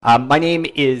My name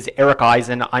is Eric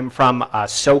Eisen. I'm from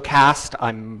SoCast.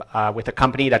 I'm with a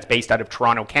company that's based out of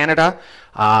Toronto, Canada.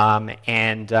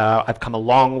 And I've come a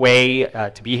long way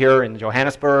to be here in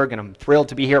Johannesburg, and I'm thrilled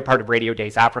to be here, part of Radio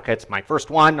Days Africa. It's my first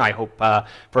one. I hope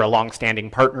for a long-standing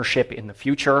partnership in the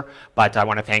future. But I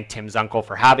want to thank Tim Zunkel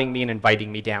for having me and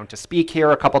inviting me down to speak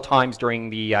here a couple times during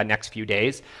the next few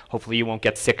days. Hopefully you won't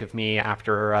get sick of me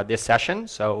after this session,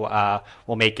 so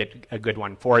we'll make it a good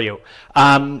one for you.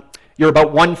 You're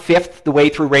about 1/5 the way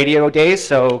through Radio Days,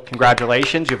 so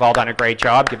congratulations. You've all done a great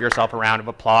job. Give yourself a round of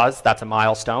applause. That's a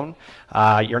milestone.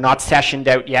 You're not sessioned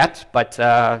out yet, but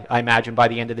I imagine by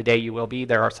the end of the day you will be.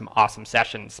 There are some awesome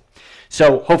sessions.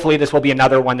 So hopefully this will be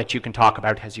another one that you can talk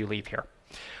about as you leave here.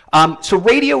 So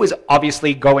radio is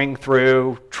obviously going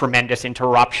through tremendous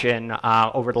interruption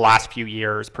over the last few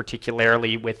years,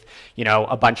 particularly with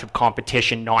a bunch of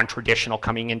competition, non-traditional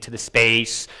coming into the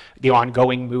space, the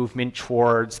ongoing movement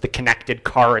towards the connected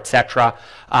car, etc.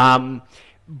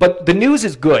 But the news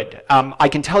is good. I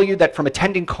can tell you that from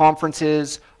attending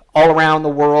conferences all around the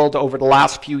world over the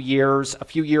last few years. A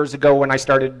few years ago when I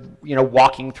started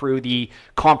walking through the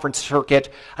conference circuit,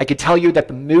 I could tell you that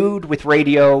the mood with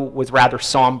radio was rather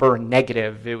somber and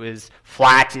negative. It was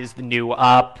flat is the new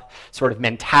up sort of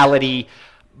mentality.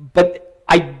 But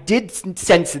I did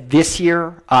sense this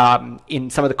year in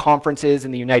some of the conferences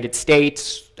in the United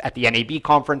States, at the NAB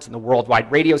conference and the Worldwide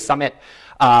Radio Summit,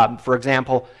 for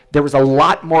example, there was a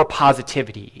lot more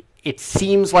positivity. It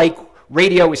seems like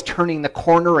radio is turning the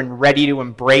corner and ready to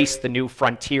embrace the new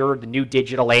frontier, the new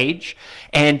digital age.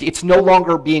 And it's no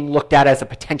longer being looked at as a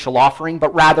potential offering,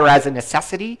 but rather as a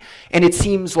necessity. And it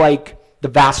seems like the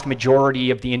vast majority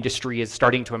of the industry is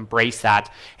starting to embrace that.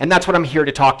 And that's what I'm here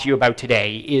to talk to you about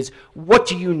today, is what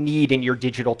do you need in your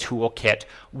digital toolkit?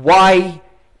 Why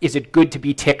is it good to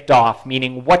be ticked off?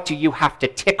 Meaning, what do you have to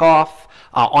tick off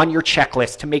on your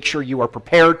checklist to make sure you are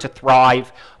prepared to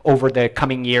thrive over the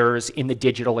coming years in the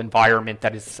digital environment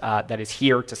that is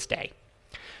here to stay.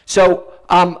 So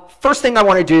first thing I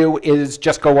want to do is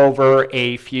just go over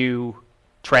a few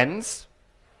trends.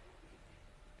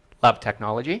 Love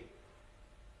technology.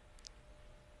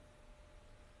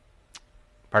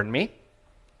 Pardon me.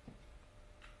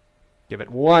 Give it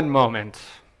one moment.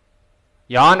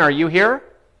 Jan, are you here?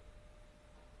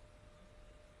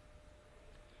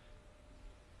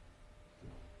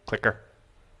 Clicker.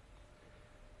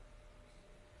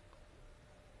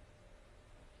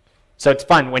 So it's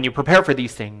fun when you prepare for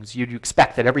these things. You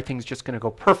expect that everything's just going to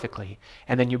go perfectly,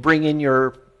 and then you bring in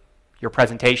your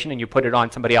presentation and you put it on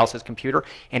somebody else's computer,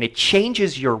 and it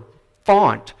changes your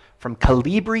font from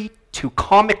Calibri to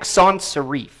Comic Sans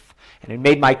Serif. And it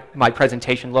made my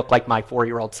presentation look like my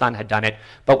 4-year-old son had done it,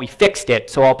 but we fixed it.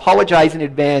 So I'll apologize in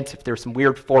advance if there's some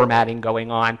weird formatting going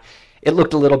on. It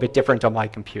looked a little bit different on my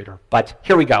computer, but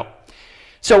here we go.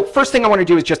 So first thing I want to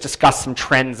do is just discuss some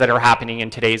trends that are happening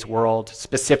in today's world,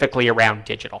 specifically around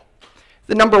digital.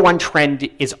 The number one trend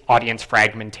is audience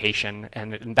fragmentation,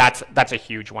 and that's a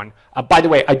huge one. By the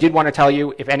way, I did want to tell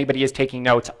you, if anybody is taking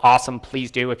notes, awesome, please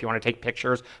do. If you want to take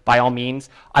pictures, by all means.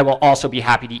 I will also be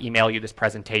happy to email you this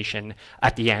presentation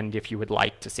at the end if you would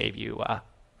like, to save you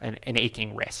an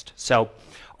aching wrist. So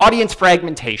audience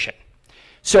fragmentation.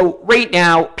 So right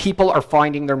now, people are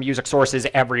finding their music sources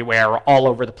everywhere, all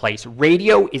over the place.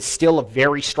 Radio is still a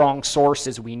very strong source,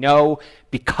 as we know,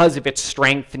 because of its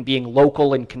strength in being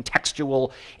local and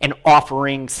contextual and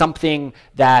offering something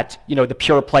that the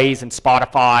pure plays and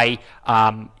Spotify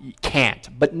can't.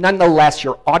 But nonetheless,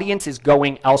 your audience is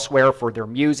going elsewhere for their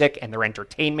music and their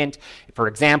entertainment. For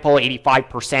example,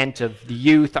 85% of the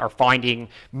youth are finding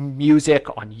music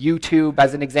on YouTube,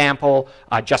 as an example,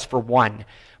 just for one.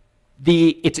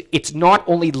 It's not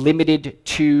only limited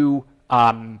to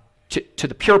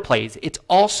the pure plays, it's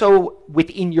also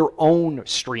within your own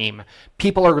stream.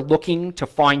 People are looking to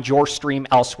find your stream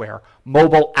elsewhere.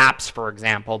 Mobile apps, for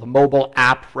example. The mobile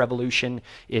app revolution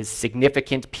is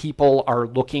significant. People are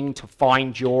looking to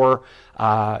find your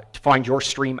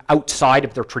stream outside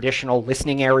of their traditional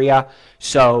listening area.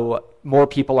 So more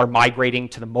people are migrating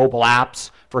to the mobile apps.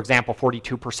 For example,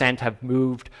 42% have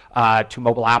moved to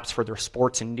mobile apps for their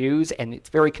sports and news, and it's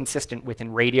very consistent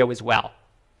within radio as well.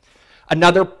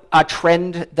 Another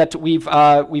trend that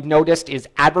we've noticed is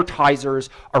advertisers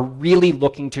are really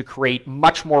looking to create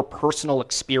much more personal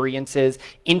experiences,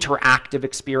 interactive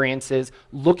experiences,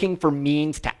 looking for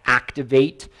means to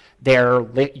activate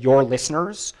your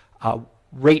listeners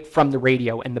right from the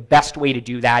radio, and the best way to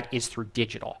do that is through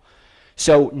digital.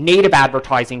 So native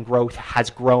advertising growth has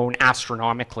grown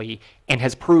astronomically and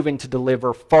has proven to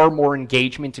deliver far more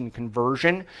engagement and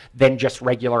conversion than just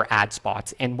regular ad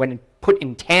spots. And when put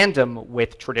in tandem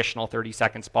with traditional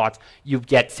 30-second spots, you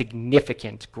get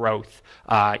significant growth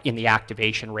in the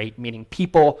activation rate, meaning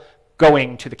people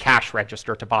going to the cash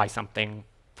register to buy something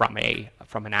from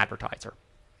an advertiser.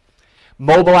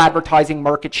 Mobile advertising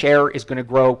market share is going to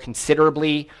grow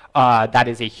considerably. That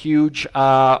is a huge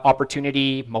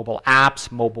opportunity. Mobile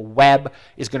apps, mobile web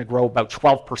is going to grow about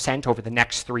 12% over the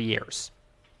next 3 years.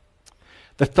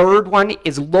 The third one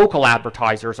is local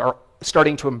advertisers are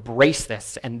starting to embrace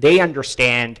this, and they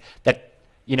understand that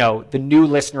the new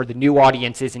listener, the new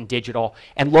audience is in digital,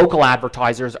 and local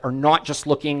advertisers are not just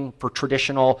looking for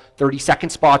traditional 30-second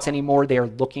spots anymore, they are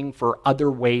looking for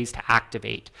other ways to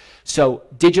activate. So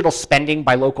digital spending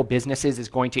by local businesses is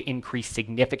going to increase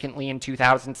significantly in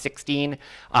 2016,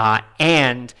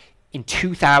 and in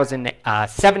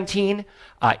 2017,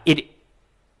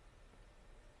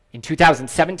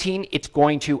 it's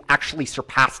going to actually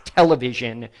surpass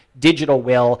television, digital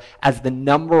will, as the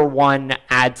 #1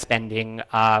 ad spending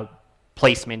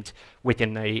placement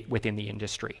within the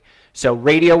industry. So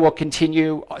radio will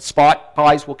continue, spot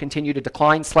buys will continue to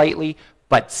decline slightly,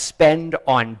 but spend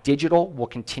on digital will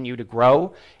continue to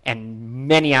grow, and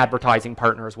many advertising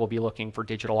partners will be looking for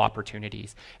digital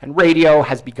opportunities. And radio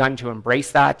has begun to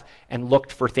embrace that and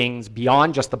looked for things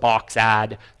beyond just the box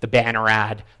ad, the banner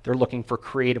ad. They're looking for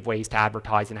creative ways to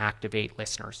advertise and activate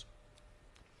listeners.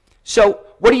 So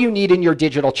what do you need in your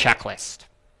digital checklist?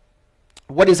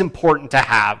 What is important to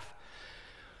have?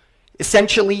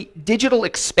 Essentially, digital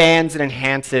expands and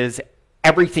enhances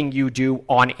everything you do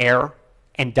on air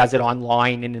and does it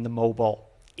online and in the mobile.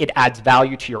 It adds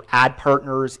value to your ad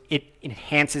partners. It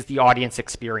enhances the audience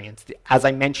experience. As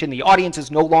I mentioned, the audience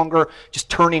is no longer just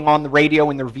turning on the radio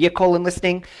in their vehicle and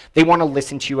listening. They want to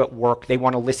listen to you at work. They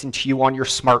want to listen to you on their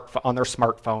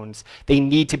smartphones. They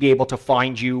need to be able to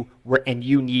find you, and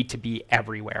you need to be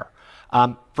everywhere.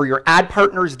 For your ad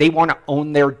partners, they want to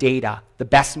own their data. The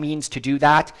best means to do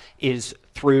that is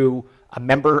through a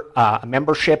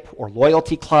membership or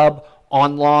loyalty club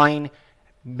online,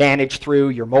 managed through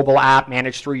your mobile app,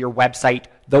 managed through your website.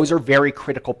 Those are very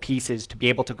critical pieces to be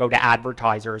able to go to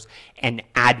advertisers and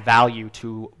add value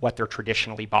to what they're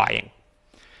traditionally buying.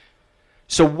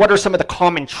 So what are some of the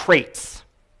common traits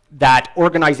that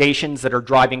organizations that are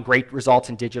driving great results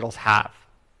in digitals have?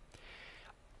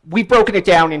 We've broken it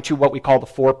down into what we call the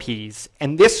 4 Ps,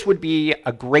 and this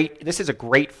is a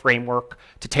great framework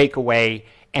to take away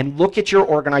and look at your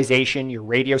organization, your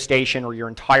radio station, or your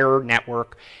entire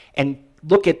network, and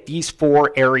look at these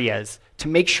 4 areas to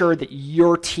make sure that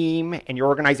your team and your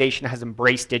organization has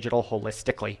embraced digital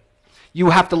holistically.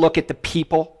 You have to look at the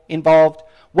people involved,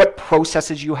 what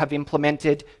processes you have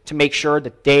implemented to make sure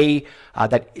that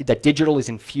that digital is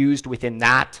infused within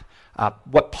that,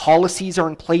 what policies are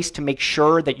in place to make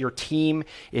sure that your team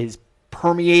is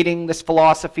permeating this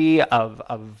philosophy of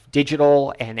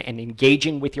digital and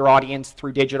engaging with your audience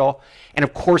through digital. And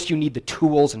of course, you need the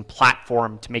tools and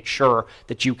platform to make sure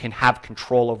that you can have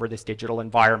control over this digital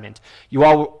environment. You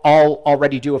all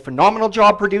already do a phenomenal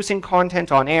job producing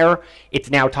content on air. It's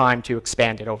now time to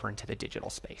expand it over into the digital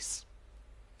space.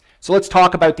 So let's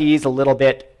talk about these a little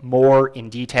bit more in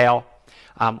detail.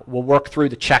 We'll work through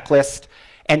the checklist.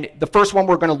 And the first one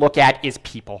we're going to look at is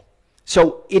people.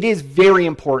 So it is very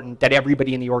important that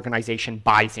everybody in the organization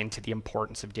buys into the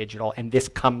importance of digital, and this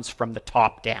comes from the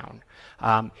top down.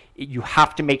 You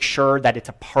have to make sure that it's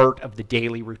a part of the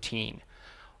daily routine.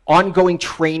 Ongoing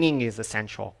training is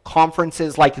essential.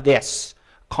 Conferences like this,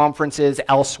 conferences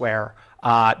elsewhere,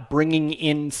 bringing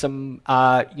in some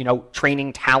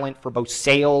training talent for both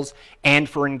sales and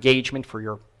for engagement for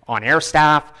your on-air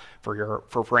staff,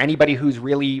 for anybody who's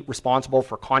really responsible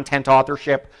for content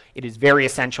authorship. It is very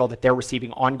essential that they're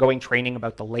receiving ongoing training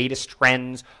about the latest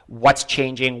trends, what's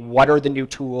changing, what are the new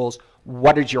tools,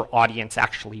 what does your audience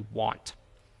actually want.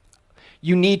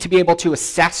 You need to be able to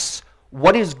assess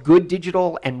what is good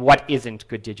digital and what isn't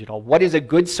good digital. What is a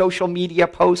good social media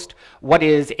post? What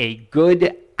is a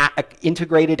good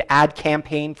integrated ad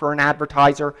campaign for an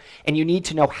advertiser? And you need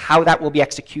to know how that will be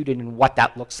executed and what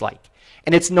that looks like.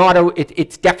 And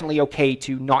it's definitely okay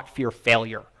to not fear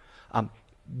failure.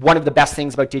 One of the best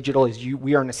things about digital is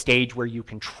we are in a stage where you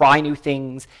can try new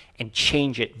things and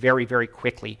change it very, very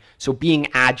quickly. So being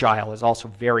agile is also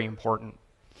very important.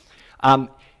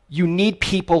 You need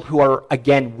people who are,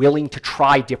 again, willing to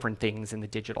try different things in the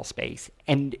digital space.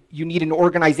 And you need an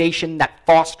organization that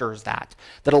fosters that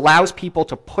allows people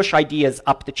to push ideas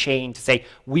up the chain to say,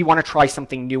 we want to try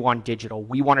something new on digital.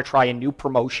 We want to try a new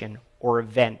promotion or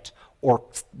event or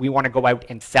we want to go out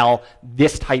and sell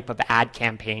this type of ad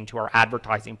campaign to our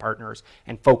advertising partners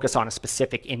and focus on a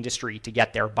specific industry to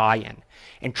get their buy-in.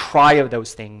 And try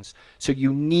those things. So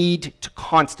you need to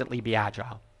constantly be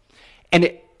agile.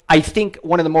 And I think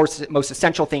one of the most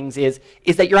essential things is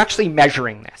that you're actually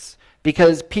measuring this,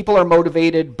 because people are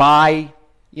motivated by,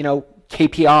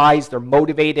 KPIs, they're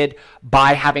motivated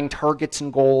by having targets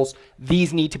and goals.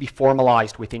 These need to be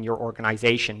formalized within your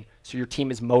organization so your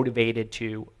team is motivated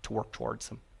to work towards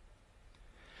them.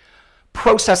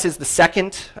 Process is the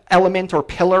second element or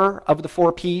pillar of the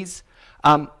 4 Ps.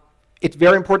 It's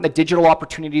very important that digital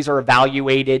opportunities are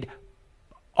evaluated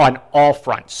on all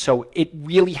fronts. So it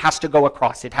really has to go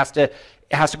across. It has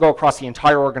to go across the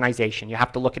entire organization. You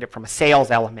have to look at it from a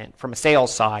sales element, from a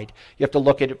sales side. You have to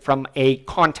look at it from a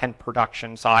content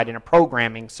production side and a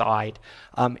programming side.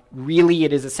 Really,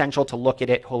 it is essential to look at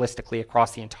it holistically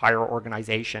across the entire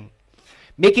organization.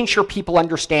 Making sure people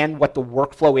understand what the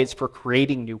workflow is for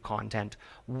creating new content.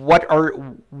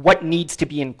 What needs to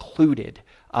be included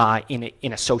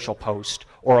in a social post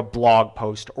or a blog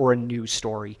post or a news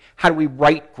story? How do we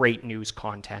write great news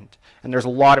content? And there's a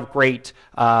lot of great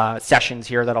sessions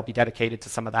here that'll be dedicated to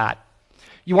some of that.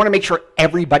 You want to make sure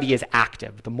everybody is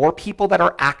active. The more people that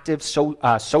are active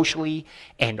socially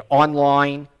and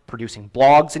online, producing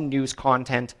blogs and news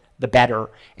content, the better.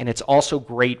 And it's also a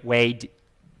great way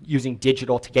using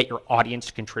digital to get your audience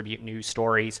to contribute news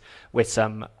stories with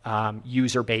some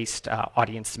user-based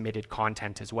audience-submitted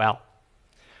content as well.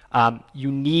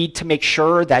 You need to make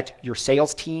sure that your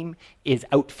sales team is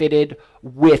outfitted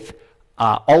with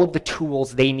all of the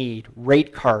tools they need,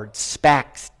 rate cards,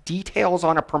 specs, details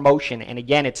on a promotion. And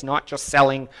again, it's not just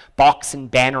selling box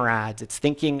and banner ads. It's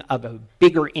thinking of a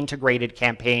bigger integrated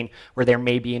campaign where there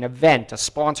may be an event, a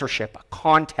sponsorship, a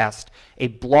contest, a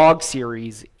blog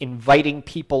series, inviting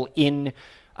people in,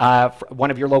 one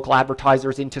of your local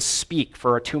advertisers in to speak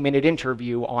for a 2-minute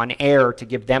interview on air to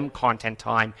give them content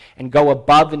time and go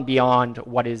above and beyond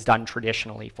what is done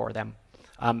traditionally for them.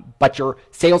 But your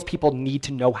salespeople need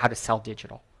to know how to sell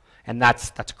digital, and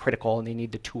that's critical, and they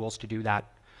need the tools to do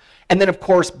that. And then, of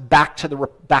course, back to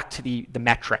the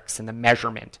metrics and the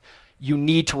measurement. You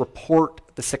need to report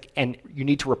on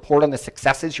the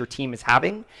successes your team is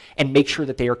having, and make sure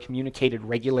that they are communicated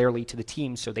regularly to the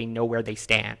team so they know where they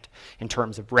stand in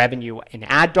terms of revenue and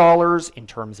ad dollars, in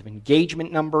terms of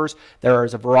engagement numbers. There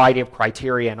is a variety of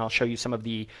criteria, and I'll show you some of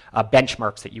the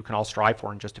benchmarks that you can all strive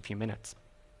for in just a few minutes.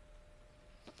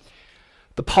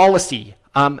 The policy.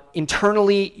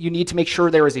 Internally, you need to make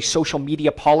sure there is a social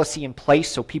media policy in place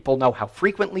so people know how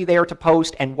frequently they are to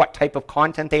post and what type of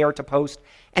content they are to post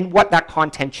and what that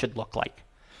content should look like.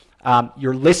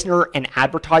 Your listener and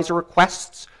advertiser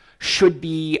requests should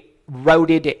be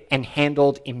routed and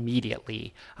handled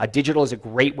immediately. Digital is a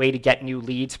great way to get new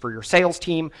leads for your sales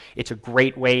team. It's a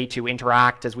great way to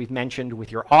interact, as we've mentioned,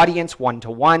 with your audience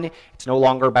one-to-one. It's no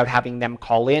longer about having them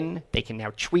call in. They can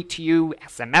now tweet to you,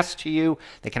 SMS to you.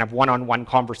 They can have one-on-one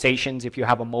conversations if you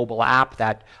have a mobile app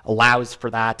that allows for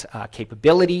that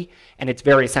capability. And it's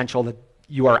very essential that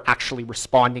you are actually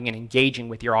responding and engaging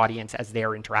with your audience as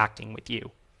they're interacting with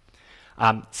you.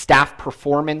 Staff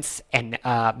performance and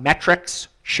metrics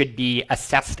should be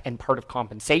assessed and part of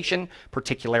compensation,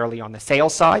 particularly on the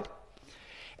sales side.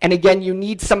 And again, you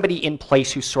need somebody in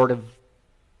place who's sort of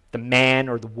the man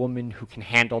or the woman who can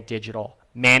handle digital,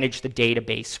 manage the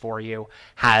database for you,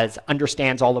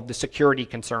 understands all of the security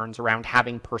concerns around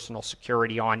having personal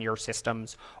security on your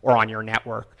systems or on your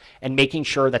network, and making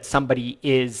sure that somebody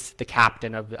is the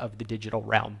captain of the digital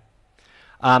realm.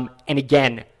 And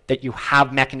again, that you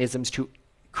have mechanisms to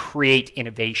create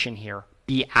innovation here.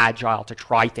 Be agile, to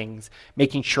try things,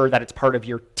 making sure that it's part of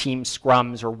your team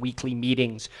scrums or weekly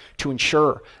meetings to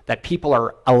ensure that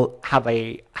people have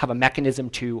a mechanism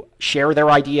to share their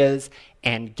ideas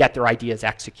and get their ideas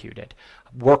executed.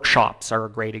 Workshops are a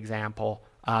great example.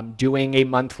 Doing a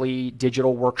monthly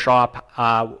digital workshop,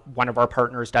 one of our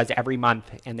partners does every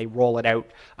month, and they roll it out.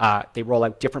 They roll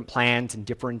out different plans and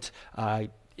different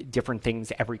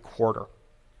things every quarter.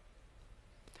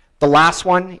 The last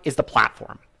one is the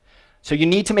platform. So you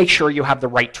need to make sure you have the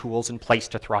right tools in place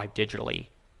to thrive digitally.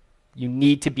 You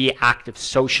need to be active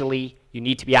socially. You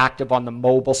need to be active on the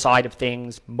mobile side of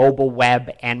things. Mobile web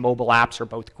and mobile apps are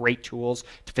both great tools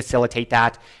to facilitate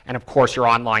that. And of course, your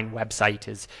online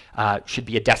website should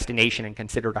be a destination and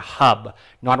considered a hub,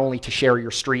 not only to share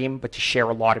your stream, but to share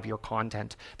a lot of your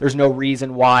content. There's no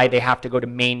reason why they have to go to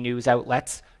main news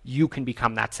outlets. You can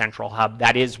become that central hub.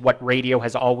 That is what radio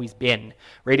has always been.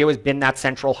 Radio has been that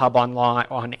central hub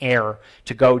on air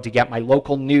to go to get my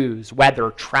local news,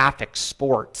 weather, traffic,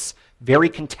 sports,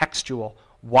 very contextual,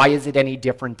 Why is it any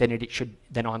different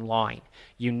than online?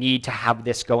 You need to have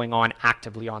this going on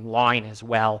actively online as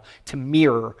well to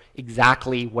mirror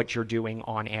exactly what you're doing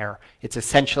on air. It's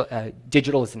essential.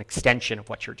 Digital is an extension of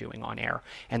what you're doing on air,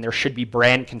 and there should be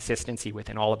brand consistency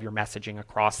within all of your messaging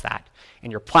across that.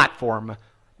 And your platform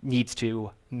needs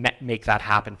to make that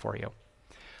happen for you.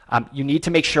 You need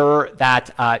to make sure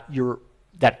that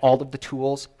that all of the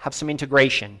tools have some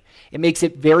integration. It makes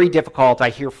it very difficult. I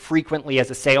hear frequently as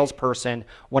a salesperson,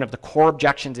 one of the core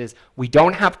objections is we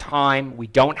don't have time, we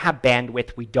don't have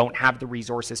bandwidth, we don't have the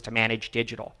resources to manage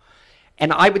digital.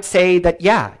 And I would say that,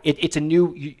 yeah, it's a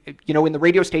new, you know, in the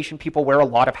radio station, people wear a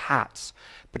lot of hats.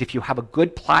 But if you have a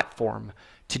good platform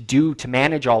to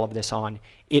manage all of this on,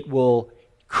 it will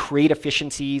create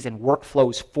efficiencies and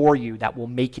workflows for you that will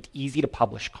make it easy to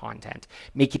publish content,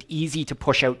 make it easy to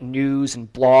push out news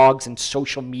and blogs and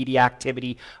social media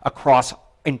activity across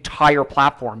entire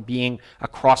platform, being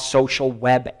across social,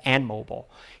 web, and mobile.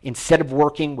 Instead of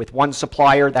working with one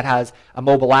supplier that has a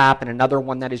mobile app and another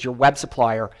one that is your web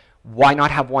supplier, why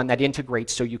not have one that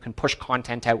integrates so you can push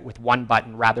content out with one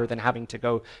button rather than having to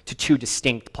go to two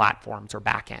distinct platforms or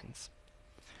backends?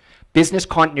 Business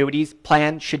continuity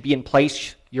plan should be in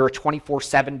place. You're a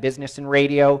 24/7 business in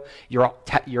radio.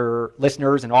 Your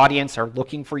listeners and audience are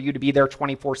looking for you to be there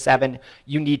 24/7.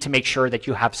 You need to make sure that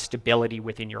you have stability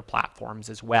within your platforms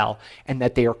as well, and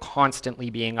that they are constantly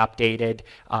being updated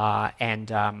and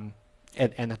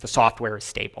that the software is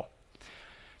stable.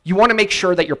 You want to make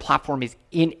sure that your platform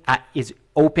is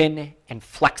open and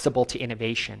flexible to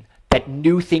innovation, that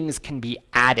new things can be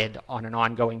added on an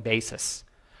ongoing basis.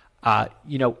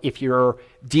 You know, if you're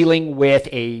dealing with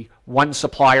one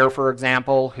supplier, for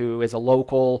example, who is a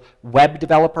local web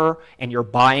developer, and you're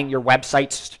buying your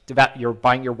websites, you're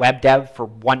buying your web dev for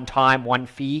one time, one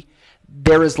fee,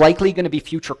 there is likely going to be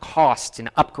future costs in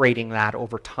upgrading that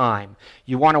over time.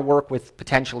 You want to work with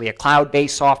potentially a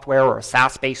cloud-based software or a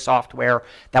SaaS-based software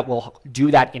that will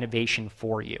do that innovation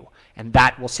for you. And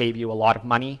that will save you a lot of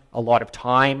money, a lot of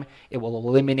time. It will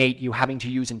eliminate you having to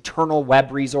use internal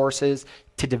web resources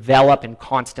to develop and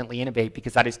constantly innovate,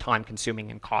 because that is time-consuming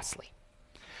and costly.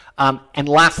 And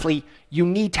lastly, you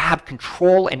need to have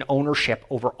control and ownership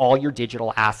over all your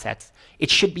digital assets.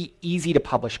 It should be easy to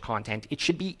publish content. It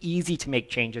should be easy to make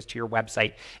changes to your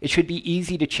website. It should be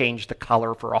easy to change the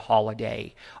color for a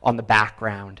holiday on the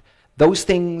background. Those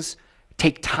things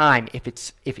take time. If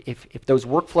those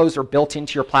workflows are built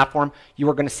into your platform, you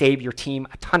are going to save your team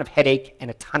a ton of headache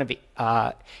and a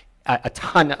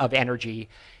ton of energy,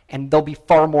 and they'll be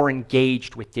far more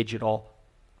engaged with digital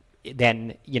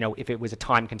than, you know, if it was a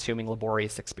time-consuming,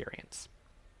 laborious experience.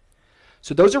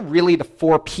 So those are really the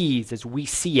 4 Ps as we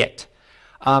see it.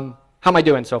 How am I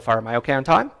doing so far? Am I okay on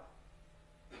time?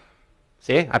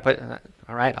 See, I put,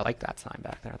 all right, I like that sign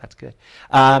back there. That's good.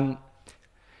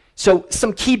 So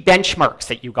some key benchmarks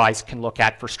that you guys can look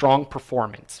at for strong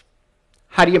performance.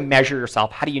 How do you measure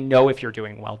yourself? How do you know if you're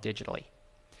doing well digitally?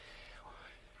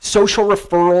 Social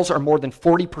referrals are more than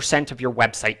 40% of your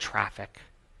website traffic.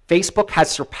 Facebook has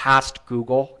surpassed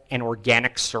Google and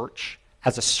organic search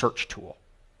as a search tool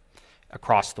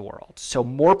across the world. So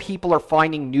more people are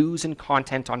finding news and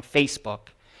content on Facebook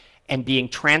and being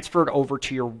transferred over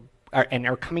to your, and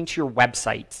are coming to your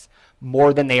websites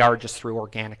more than they are just through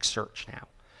organic search now.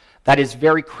 That is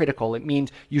very critical. It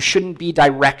means you shouldn't be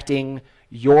directing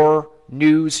your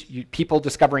news, people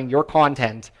discovering your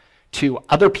content, to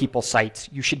other people's sites.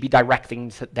 You should be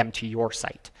directing them to your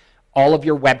site. All of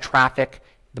your web traffic,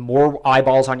 the more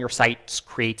eyeballs on your sites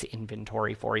creates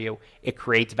inventory for you. It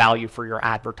creates value for your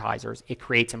advertisers. It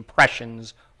creates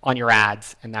impressions on your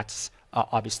ads, and that's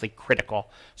obviously critical.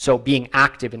 So being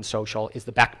active in social is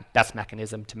the best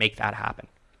mechanism to make that happen.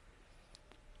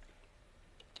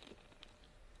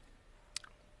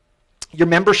 Your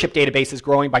membership database is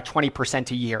growing by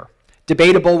 20% a year.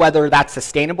 Debatable whether that's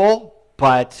sustainable,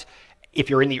 but if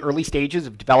you're in the early stages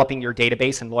of developing your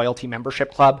database and loyalty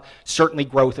membership club, certainly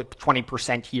growth at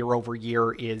 20% year over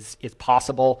year is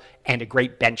possible and a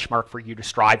great benchmark for you to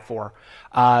strive for.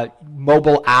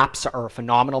 Mobile apps are a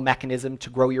phenomenal mechanism to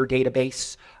grow your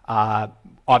database.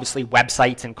 Obviously,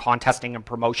 websites and contesting and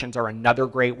promotions are another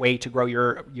great way to grow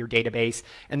your database,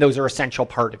 and those are an essential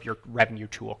part of your revenue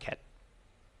toolkit.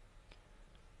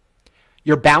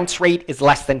 Your bounce rate is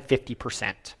less than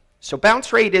 50%. So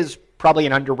bounce rate is probably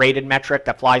an underrated metric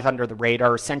that flies under the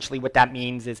radar. Essentially what that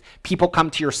means is people come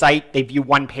to your site, they view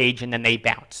one page, and then they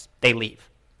bounce. They leave.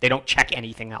 They don't check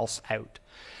anything else out.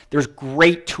 There's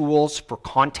great tools for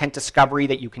content discovery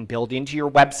that you can build into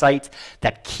your websites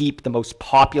that keep the most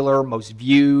popular, most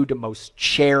viewed, most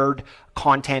shared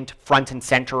content front and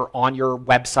center on your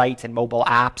websites and mobile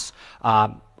apps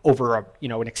over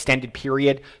an extended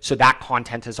period, so that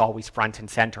content is always front and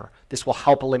center. This will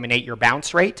help eliminate your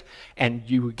bounce rate, and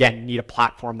you again need a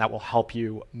platform that will help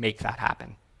you make that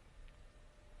happen.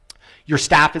 Your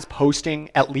staff is posting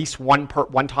at least one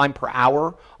time per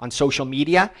hour on social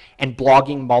media and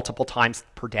blogging multiple times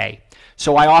per day.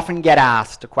 So I often get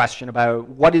asked a question about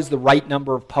what is the right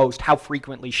number of posts, how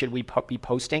frequently should we be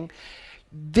posting?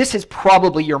 This is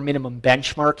probably your minimum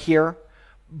benchmark here,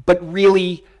 but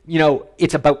really,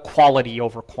 it's about quality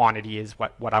over quantity is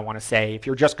what I want to say. If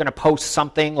you're just going to post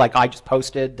something like I just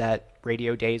posted that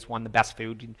Radio Days won the best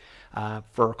food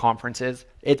for conferences,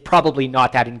 it's probably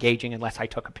not that engaging unless I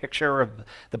took a picture of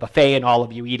the buffet and all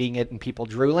of you eating it and people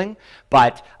drooling.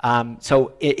 But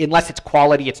unless it's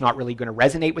quality, it's not really going to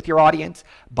resonate with your audience.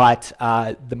 But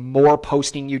the more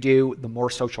posting you do, the more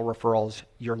social referrals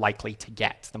you're likely to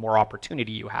get, the more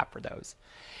opportunity you have for those.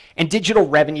 And digital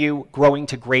revenue growing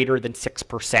to greater than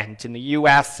 6%. In the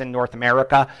US and North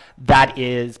America, that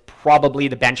is probably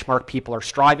the benchmark people are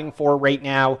striving for right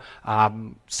now.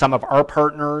 Some of our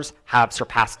partners have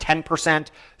surpassed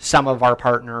 10%. Some of our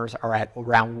partners are at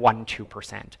around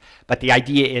 1-2%. But the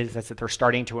idea is that they're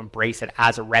starting to embrace it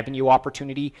as a revenue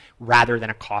opportunity rather than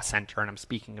a cost center, and I'm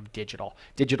speaking of digital.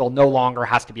 Digital no longer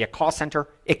has to be a cost center.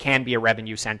 It can be a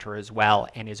revenue center as well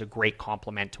and is a great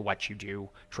complement to what you do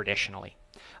traditionally.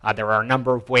 There are a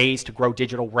number of ways to grow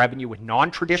digital revenue with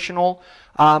non-traditional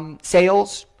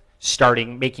sales,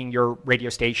 making your radio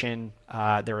station.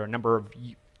 There are a number of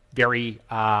very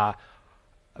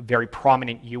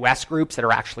prominent US groups that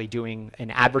are actually doing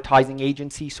an advertising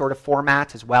agency sort of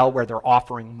format as well, where they're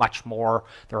offering much more.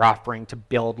 They're offering to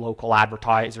build local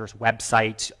advertisers'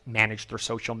 websites, manage their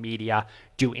social media,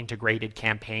 do integrated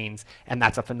campaigns, and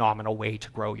that's a phenomenal way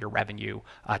to grow your revenue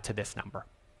to this number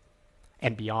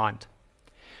and beyond.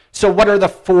 So what are the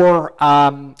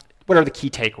key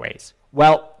takeaways?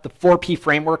 Well, the 4P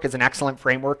framework is an excellent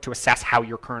framework to assess how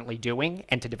you're currently doing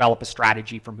and to develop a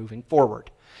strategy for moving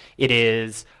forward. It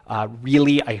is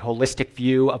really a holistic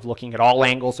view of looking at all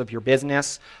angles of your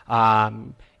business.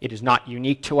 It is not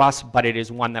unique to us, but it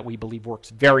is one that we believe works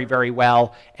very, very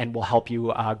well and will help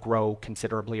you grow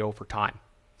considerably over time.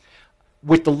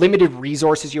 With the limited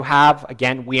resources you have,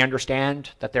 again, we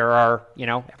understand that there are,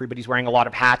 everybody's wearing a lot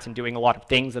of hats and doing a lot of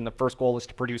things, and the first goal is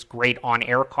to produce great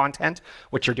on-air content,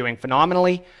 which you're doing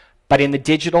phenomenally. But in the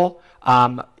digital,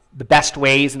 the best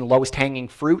ways and the lowest hanging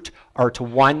fruit are to,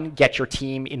 one, get your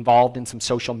team involved in some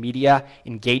social media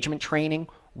engagement training.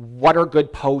 What are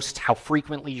good posts? How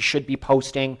frequently you should be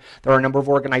posting? There are a number of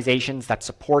organizations that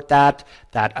support that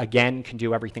again, can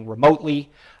do everything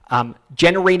remotely.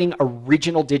 Generating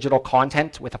original digital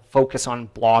content with a focus on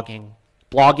blogging.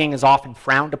 Blogging is often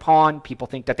frowned upon. People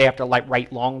think that they have to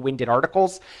write long-winded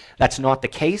articles. That's not the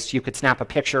case. You could snap a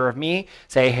picture of me,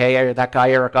 say, hey, that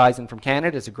guy Eric Eisen from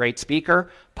Canada is a great speaker,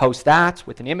 post that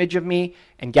with an image of me,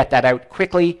 and get that out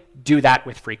quickly. Do that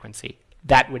with frequency.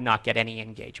 That would not get any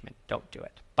engagement. Don't do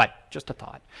it. But just a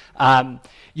thought.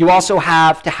 You also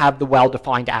have to have the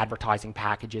well-defined advertising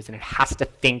packages, and it has to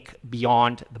think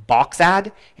beyond the box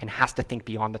ad and has to think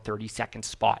beyond the 30-second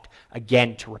spot.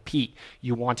 Again, to repeat,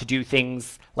 you want to do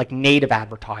things like native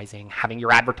advertising, having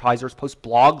your advertisers post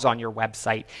blogs on your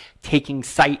website, doing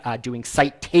site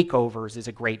takeovers is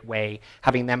a great way,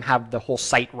 having them have the whole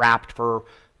site wrapped for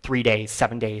 3 days,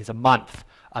 7 days, a month.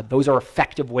 Those are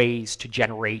effective ways to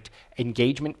generate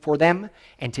engagement for them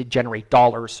and to generate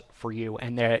dollars for you.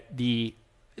 And the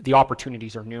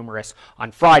opportunities are numerous.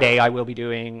 On Friday, I will be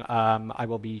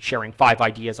sharing 5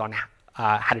 ideas on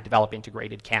how to develop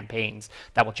integrated campaigns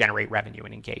that will generate revenue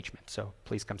and engagement. So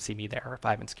please come see me there if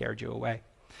I haven't scared you away.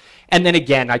 And then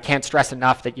again, I can't stress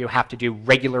enough that you have to do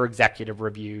regular executive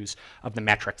reviews of the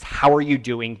metrics. How are you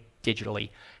doing digitally?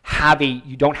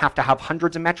 You don't have to have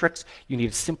hundreds of metrics. You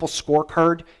need a simple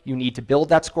scorecard. You need to build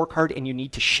that scorecard, and you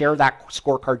need to share that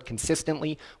scorecard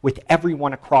consistently with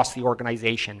everyone across the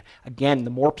organization. Again,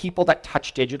 the more people that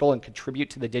touch digital and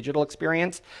contribute to the digital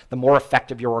experience, the more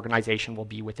effective your organization will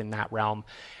be within that realm.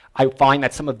 I find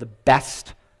that some of the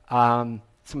best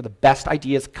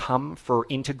ideas come for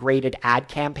integrated ad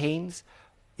campaigns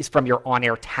is from your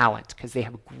on-air talent, because they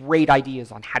have great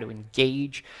ideas on how to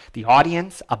engage the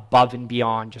audience above and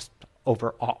beyond just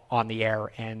over on the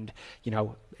air, and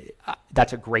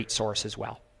that's a great source as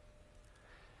well.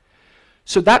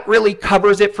 So that really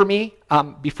covers it for me.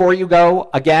 Before you go,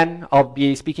 again, I'll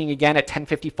be speaking again at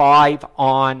 10:55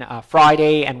 on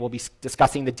Friday, and we'll be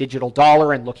discussing the digital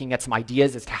dollar and looking at some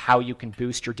ideas as to how you can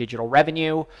boost your digital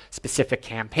revenue, specific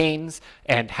campaigns,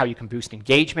 and how you can boost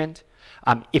engagement.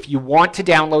 If you want to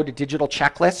download a digital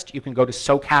checklist, you can go to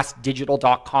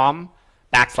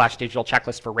socastdigital.com/digital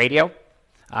checklist for radio.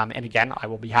 And again, I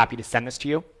will be happy to send this to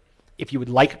you. If you would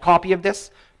like a copy of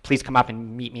this, please come up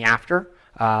and meet me after.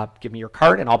 Give me your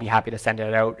card, and I'll be happy to send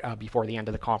it out before the end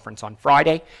of the conference on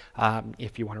Friday.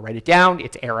 If you want to write it down,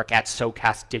 it's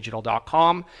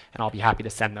eric@socastdigital.com, and I'll be happy to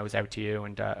send those out to you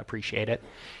and appreciate it.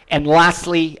 And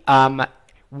lastly,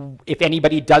 if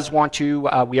anybody does want to,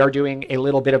 we are doing a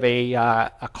little bit of a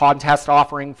contest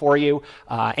offering for you.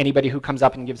 Anybody who comes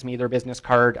up and gives me their business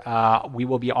card, we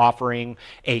will be offering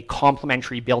a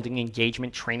complimentary building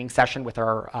engagement training session with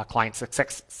our client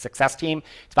success team.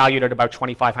 It's valued at about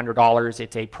 $2,500.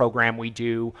 It's a program we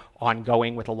do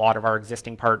ongoing with a lot of our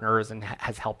existing partners and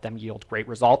has helped them yield great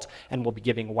results. And we'll be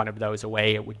giving one of those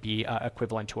away. It would be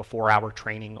equivalent to a 4-hour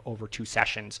training over 2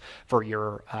 sessions for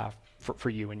your for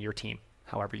you and your team,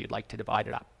 however you'd like to divide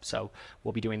it up. So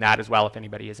we'll be doing that as well if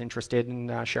anybody is interested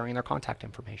in sharing their contact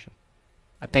information.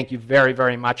 Thank you very,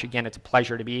 very much. Again, it's a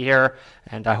pleasure to be here,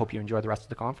 and I hope you enjoy the rest of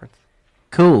the conference.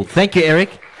 Cool. Thank you,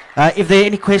 Eric. If there are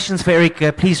any questions for Eric,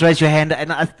 please raise your hand.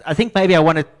 And I think maybe I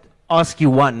want to ask you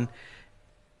one.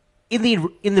 In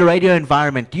the radio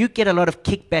environment, do you get a lot of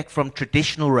kickback from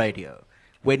traditional radio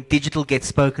when digital gets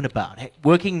spoken about?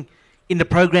 Working in the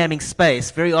programming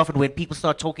space, very often when people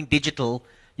start talking digital,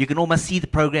 you can almost see the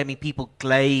programming people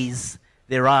glaze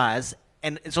their eyes,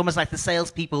 and it's almost like the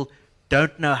salespeople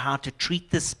don't know how to treat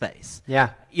this space. Yeah.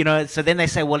 You know, so then they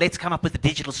say, well, let's come up with a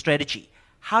digital strategy.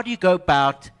 How do you go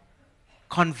about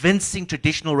convincing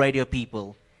traditional radio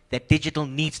people that digital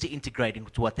needs to integrate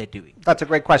into what they're doing? That's a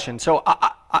great question. So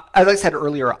as I said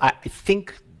earlier, I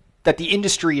think that the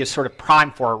industry is sort of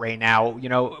primed for it right now. You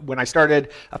know, when I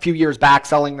started a few years back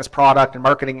selling this product and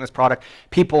marketing this product,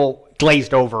 people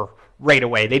glazed over right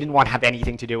away. They didn't want to have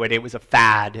anything to do with it. It was a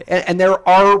fad. And there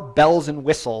are bells and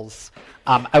whistles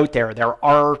out there. There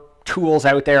are tools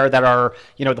out there that are,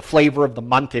 you know, the flavor of the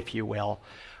month, if you will.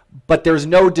 But there's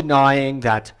no denying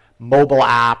that mobile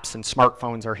apps and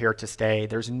smartphones are here to stay.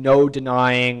 There's no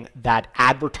denying that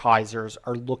advertisers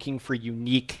are looking for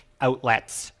unique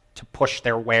outlets to push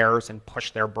their wares and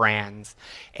push their brands.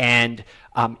 And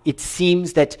it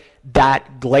seems that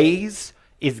that glaze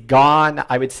is gone,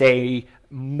 I would say,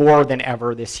 more than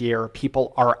ever this year.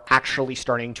 People are actually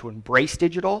starting to embrace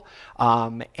digital.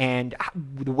 And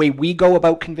the way we go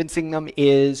about convincing them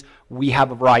is we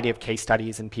have a variety of case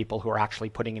studies and people who are actually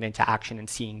putting it into action and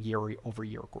seeing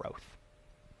year-over-year growth.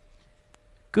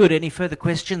 Good. Any further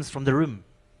questions from the room?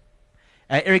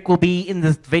 Eric will be in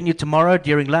the venue tomorrow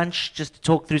during lunch just to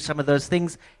talk through some of those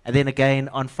things, and then again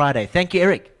on Friday. Thank you,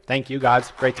 Eric. Thank you,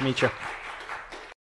 guys. Great to meet you.